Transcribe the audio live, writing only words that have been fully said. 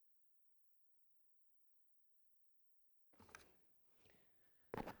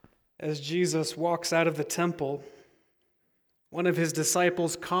As Jesus walks out of the temple, one of his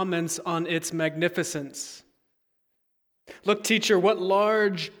disciples comments on its magnificence. "Look, teacher, what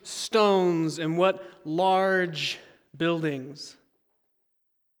large stones and what large buildings."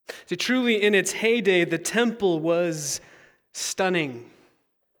 See, truly in its heyday, the temple was stunning.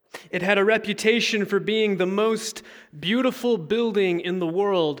 It had a reputation for being the most beautiful building in the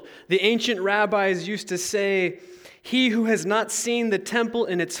world. The ancient rabbis used to say, "He who has not seen the temple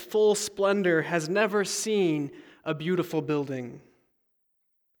in its full splendor has never seen a beautiful building."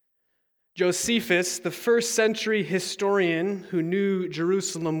 Josephus, the first century historian who knew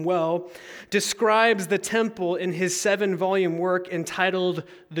Jerusalem well, describes the temple in his 7-volume work entitled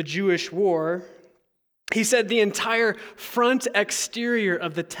The Jewish War. He said the entire front exterior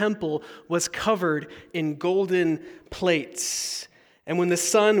of the temple was covered in golden plates. And when the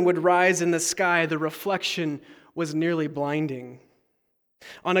sun would rise in the sky, the reflection was nearly blinding.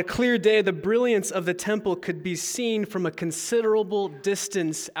 On a clear day, the brilliance of the temple could be seen from a considerable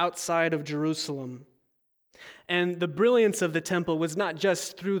distance outside of Jerusalem. And the brilliance of the temple was not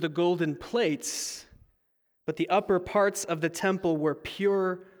just through the golden plates, but the upper parts of the temple were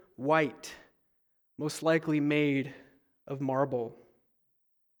pure white, most likely made of marble.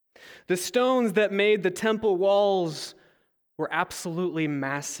 The stones that made the temple walls were absolutely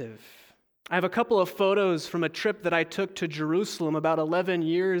massive. I have a couple of photos from a trip that I took to Jerusalem about 11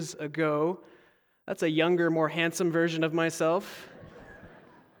 years ago. That's a younger, more handsome version of myself.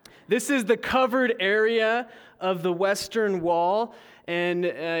 This is the covered area of the Western Wall. And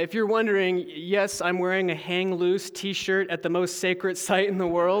if you're wondering, yes, I'm wearing a hang loose t-shirt at the most sacred site in the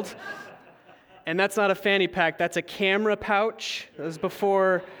world. And that's not a fanny pack, that's a camera pouch. That was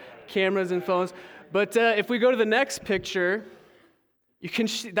before cameras and phones. But if we go to the next picture, you can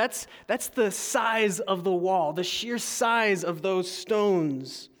that's the size of the wall, the sheer size of those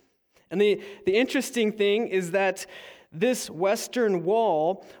stones. And the interesting thing is that this Western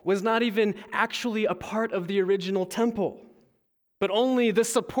Wall was not even actually a part of the original temple, but only the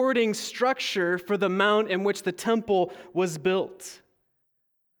supporting structure for the mount in which the temple was built.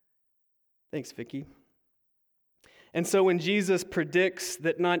 Thanks, Vicky. And so when Jesus predicts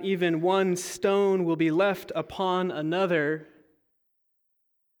that not even one stone will be left upon another,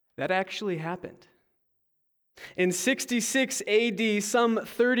 that actually happened. In 66 AD, some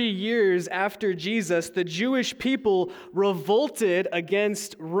 30 years after Jesus, the Jewish people revolted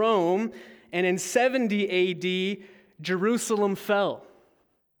against Rome, and in 70 AD, Jerusalem fell,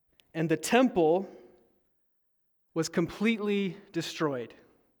 and the temple was completely destroyed.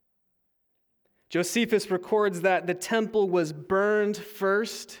 Josephus records that the temple was burned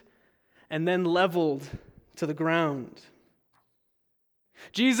first and then leveled to the ground.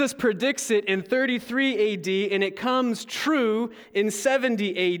 Jesus predicts it in 33 AD, and it comes true in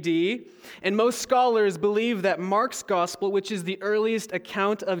 70 AD. And most scholars believe that Mark's gospel, which is the earliest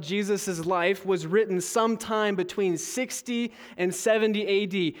account of Jesus' life, was written sometime between 60 and 70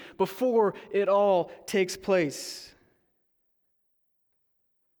 AD, before it all takes place.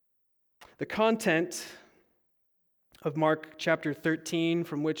 The content of Mark chapter 13,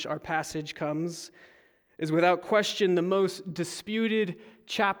 from which our passage comes, is without question the most disputed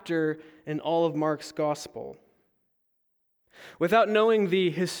chapter in all of Mark's gospel. Without knowing the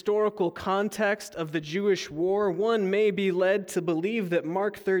historical context of the Jewish war, one may be led to believe that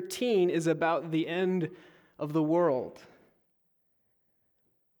Mark 13 is about the end of the world.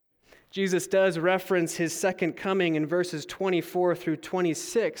 Jesus does reference his second coming in verses 24 through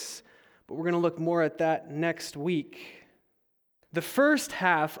 26, but we're going to look more at that next week. The first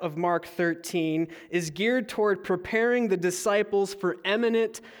half of Mark 13 is geared toward preparing the disciples for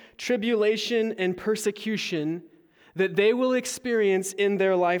imminent tribulation and persecution that they will experience in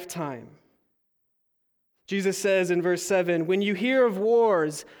their lifetime. Jesus says in verse 7, "When you hear of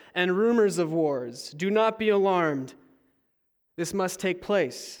wars and rumors of wars, do not be alarmed. This must take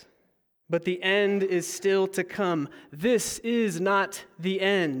place, but the end is still to come. This is not the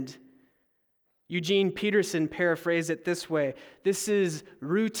end." Eugene Peterson paraphrased it this way: "This is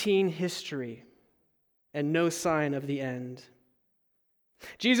routine history and no sign of the end."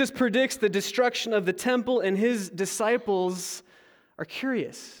 Jesus predicts the destruction of the temple, and his disciples are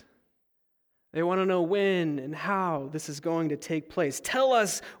curious. They want to know when and how this is going to take place. Tell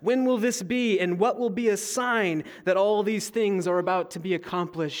us, when will this be, and what will be a sign that all these things are about to be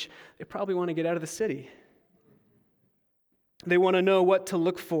accomplished? They probably want to get out of the city. They want to know what to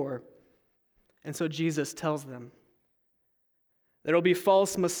look for. And so Jesus tells them there will be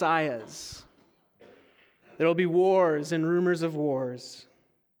false messiahs. There will be wars and rumors of wars.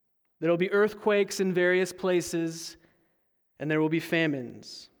 There will be earthquakes in various places, and there will be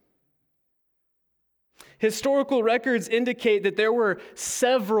famines. Historical records indicate that there were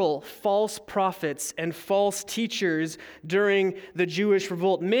several false prophets and false teachers during the Jewish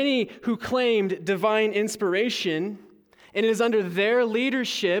revolt, many who claimed divine inspiration, and it is under their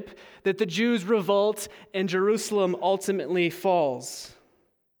leadership that the Jews revolt and Jerusalem ultimately falls.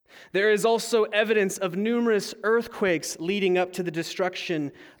 There is also evidence of numerous earthquakes leading up to the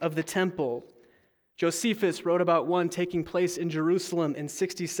destruction of the temple. Josephus wrote about one taking place in Jerusalem in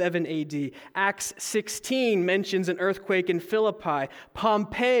 67 AD. Acts 16 mentions an earthquake in Philippi.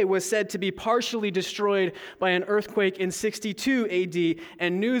 Pompeii was said to be partially destroyed by an earthquake in 62 AD,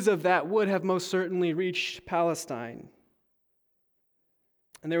 and news of that would have most certainly reached Palestine.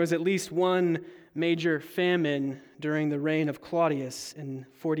 And there was at least one major famine during the reign of Claudius in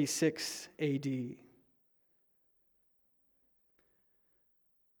 46 AD.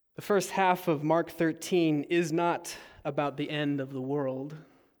 The first half of Mark 13 is not about the end of the world.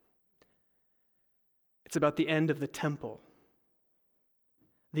 It's about the end of the temple,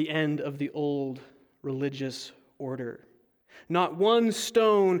 the end of the old religious order. Not one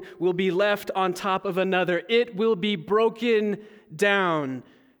stone will be left on top of another. It will be broken down.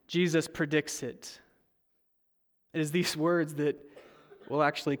 Jesus predicts it. It is these words that will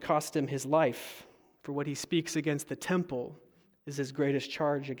actually cost him his life, for what he speaks against the temple is his greatest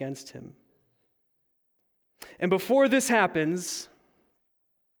charge against him. And before this happens,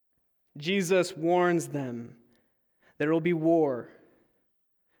 Jesus warns them that there will be war,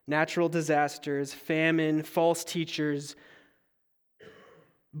 natural disasters, famine, false teachers,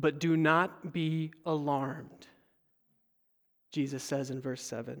 but do not be alarmed, Jesus says in verse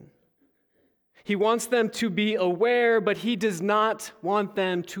 7. He wants them to be aware, but he does not want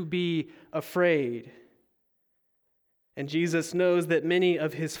them to be afraid. And Jesus knows that many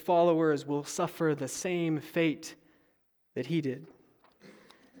of his followers will suffer the same fate that he did.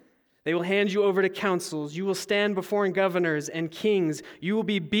 They will hand you over to councils. You will stand before governors and kings. You will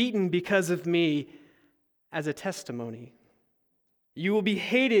be beaten because of me as a testimony. You will be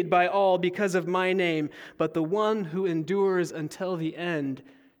hated by all because of my name, but the one who endures until the end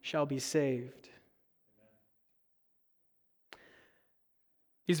shall be saved.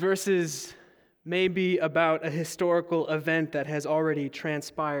 These verses may be about a historical event that has already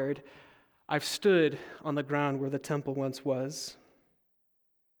transpired. I've stood on the ground where the temple once was.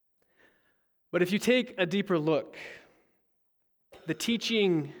 But if you take a deeper look, the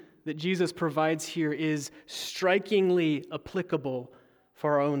teaching that Jesus provides here is strikingly applicable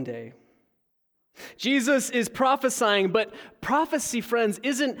for our own day. Jesus is prophesying, but prophecy, friends,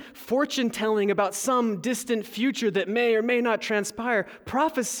 isn't fortune-telling about some distant future that may or may not transpire.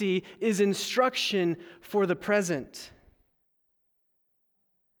 Prophecy is instruction for the present.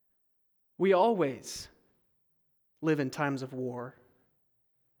 We always live in times of war.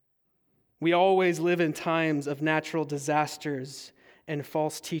 We always live in times of natural disasters and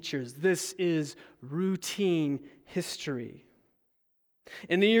false teachers. This is routine history.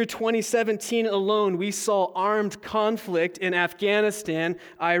 In the year 2017 alone, we saw armed conflict in Afghanistan,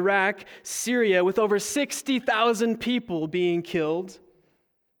 Iraq, Syria, with over 60,000 people being killed.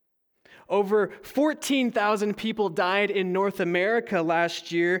 Over 14,000 people died in North America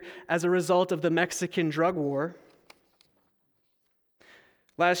last year as a result of the Mexican drug war.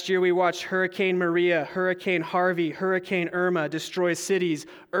 Last year, we watched Hurricane Maria, Hurricane Harvey, Hurricane Irma destroy cities,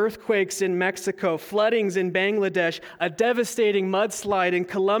 earthquakes in Mexico, floodings in Bangladesh, a devastating mudslide in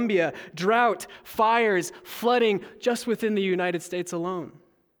Colombia, drought, fires, flooding just within the United States alone.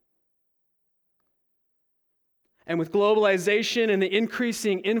 And with globalization and the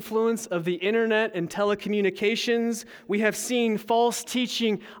increasing influence of the internet and telecommunications, we have seen false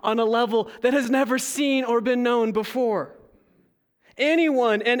teaching on a level that has never seen or been known before.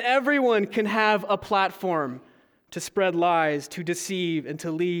 Anyone and everyone can have a platform to spread lies, to deceive, and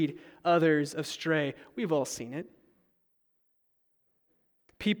to lead others astray. We've all seen it.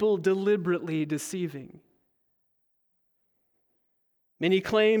 People deliberately deceiving. Many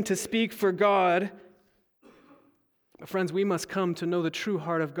claim to speak for God. But friends, we must come to know the true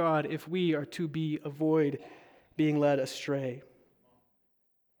heart of God if we are to avoid being led astray.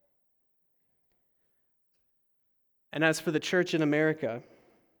 And as for the church in America,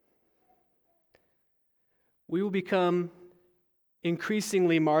 we will become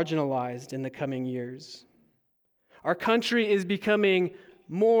increasingly marginalized in the coming years. Our country is becoming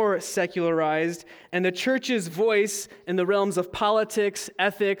more secularized, and the church's voice in the realms of politics,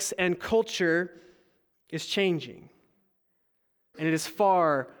 ethics, and culture is changing. And it is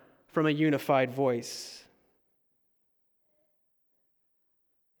far from a unified voice.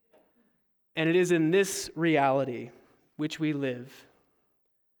 And it is in this reality which we live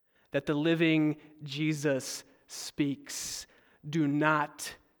that the living Jesus speaks. Do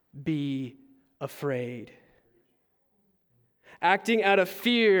not be afraid. Acting out of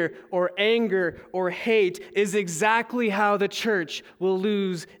fear or anger or hate is exactly how the church will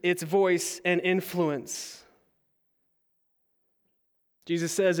lose its voice and influence.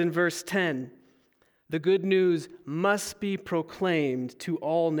 Jesus says in verse 10, the good news must be proclaimed to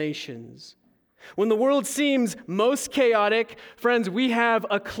all nations. When the world seems most chaotic, friends, we have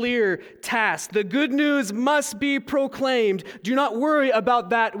a clear task. The good news must be proclaimed. Do not worry about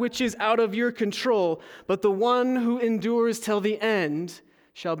that which is out of your control, but the one who endures till the end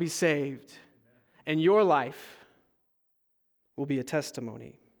shall be saved. And your life will be a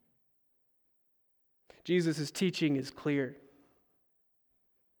testimony. Jesus' teaching is clear.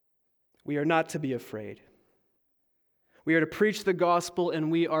 We are not to be afraid. We are to preach the gospel,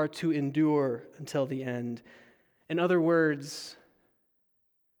 and we are to endure until the end. In other words,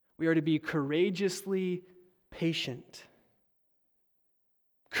 we are to be courageously patient.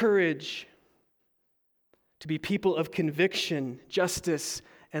 Courage to be people of conviction, justice,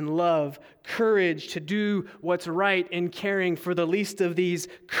 and love. Courage to do what's right in caring for the least of these.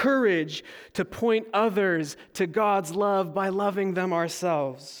 Courage to point others to God's love by loving them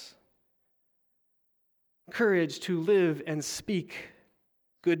ourselves. Courage to live and speak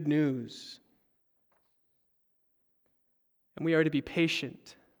good news. And we are to be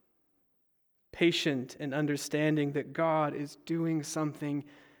patient. Patient in understanding that God is doing something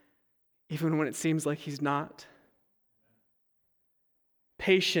even when it seems like He's not.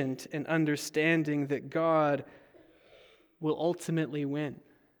 Patient in understanding that God will ultimately win.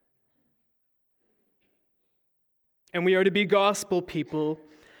 And we are to be gospel people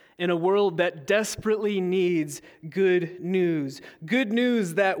in a world that desperately needs good news. Good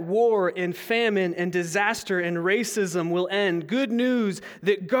news that war and famine and disaster and racism will end. Good news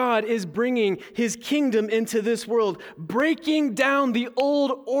that God is bringing His kingdom into this world, breaking down the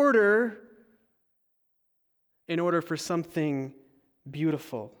old order in order for something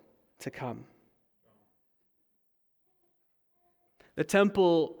beautiful to come. The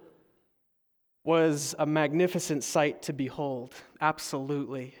temple was a magnificent sight to behold,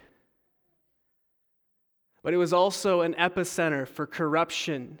 absolutely. But it was also an epicenter for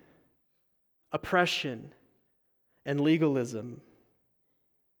corruption, oppression, and legalism.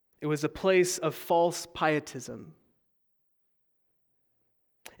 It was a place of false pietism.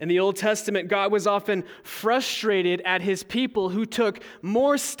 In the Old Testament, God was often frustrated at His people who took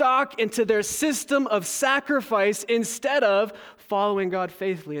more stock into their system of sacrifice instead of following God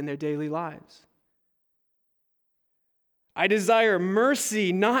faithfully in their daily lives. I desire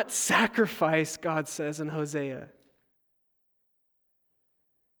mercy, not sacrifice, God says in Hosea.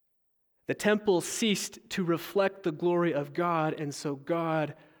 The temple ceased to reflect the glory of God, and so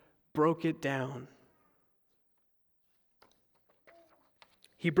God broke it down.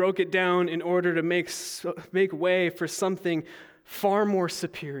 He broke it down in order to make way for something far more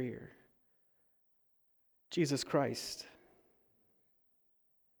superior, Jesus Christ.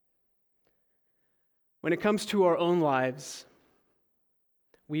 When it comes to our own lives,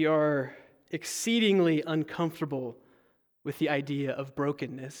 we are exceedingly uncomfortable with the idea of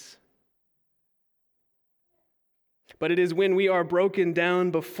brokenness. But it is when we are broken down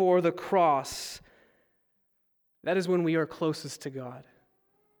before the cross, that is when we are closest to God.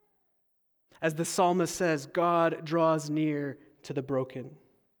 As the psalmist says, God draws near to the broken.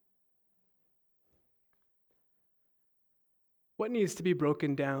 What needs to be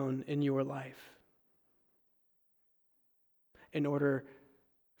broken down in your life in order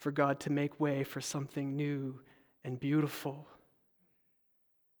for God to make way for something new and beautiful?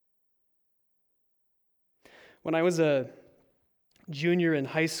 When I was a junior in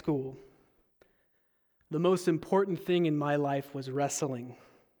high school, the most important thing in my life was wrestling.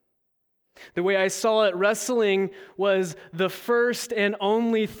 The way I saw it, wrestling was the first and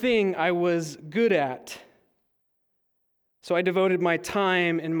only thing I was good at. So I devoted my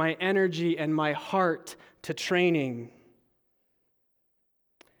time and my energy and my heart to training.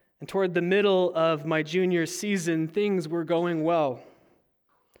 And toward the middle of my junior season, things were going well.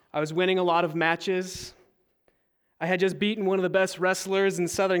 I was winning a lot of matches. I had just beaten one of the best wrestlers in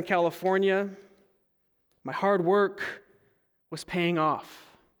Southern California. My hard work was paying off.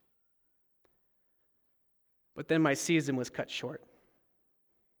 But then my season was cut short.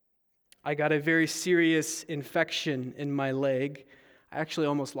 I got a very serious infection in my leg. I actually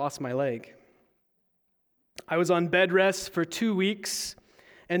almost lost my leg. I was on bed rest for 2 weeks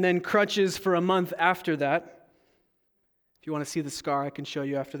and then crutches for a month after that. If you want to see the scar, I can show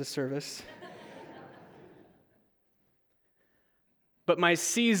you after the service. But my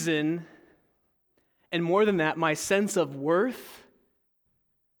season, and more than that, my sense of worth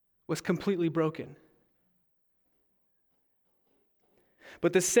was completely broken.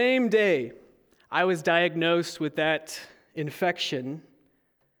 But the same day I was diagnosed with that infection,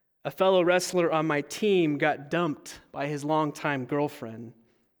 a fellow wrestler on my team got dumped by his longtime girlfriend.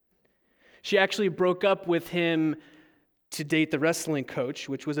 She actually broke up with him to date the wrestling coach,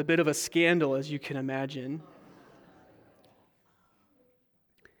 which was a bit of a scandal, as you can imagine.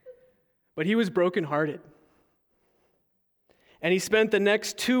 But he was brokenhearted. And he spent the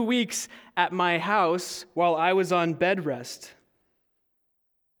next 2 weeks at my house while I was on bed rest.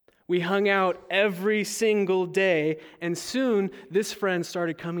 We hung out every single day, and soon this friend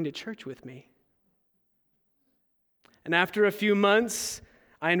started coming to church with me. And after a few months,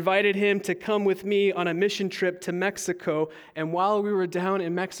 I invited him to come with me on a mission trip to Mexico, and while we were down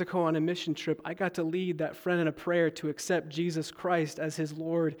in Mexico on a mission trip, I got to lead that friend in a prayer to accept Jesus Christ as his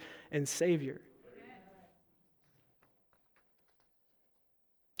Lord and Savior.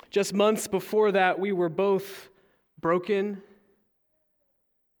 Just months before that, we were both broken,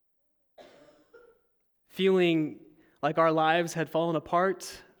 feeling like our lives had fallen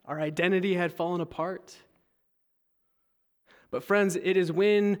apart, our identity had fallen apart. But friends, it is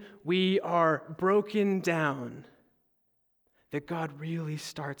when we are broken down that God really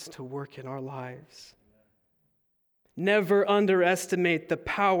starts to work in our lives. Never underestimate the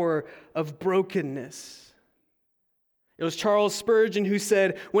power of brokenness. It was Charles Spurgeon who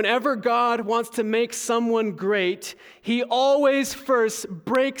said, whenever God wants to make someone great, he always first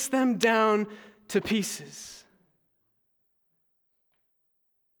breaks them down to pieces.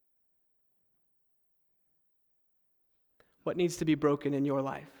 What needs to be broken in your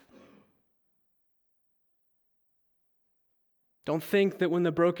life? Don't think that when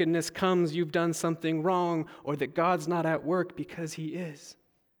the brokenness comes, you've done something wrong or that God's not at work, because he is.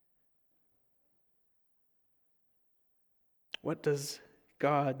 What does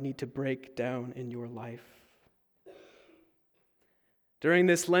God need to break down in your life? During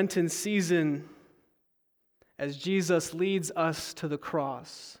this Lenten season, as Jesus leads us to the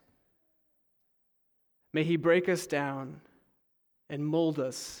cross, may he break us down and mold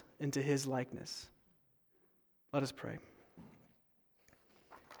us into his likeness. Let us pray.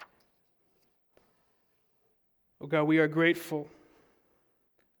 Oh God, we are grateful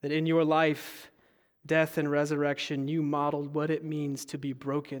that in your life, death, and resurrection, you modeled what it means to be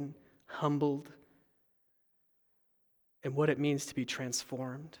broken, humbled, and what it means to be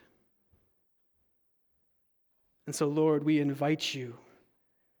transformed. And so, Lord, we invite you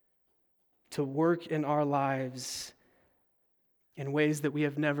to work in our lives in ways that we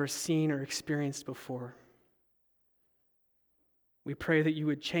have never seen or experienced before. We pray that you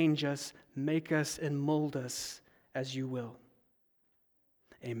would change us, make us, and mold us as you will.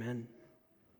 Amen.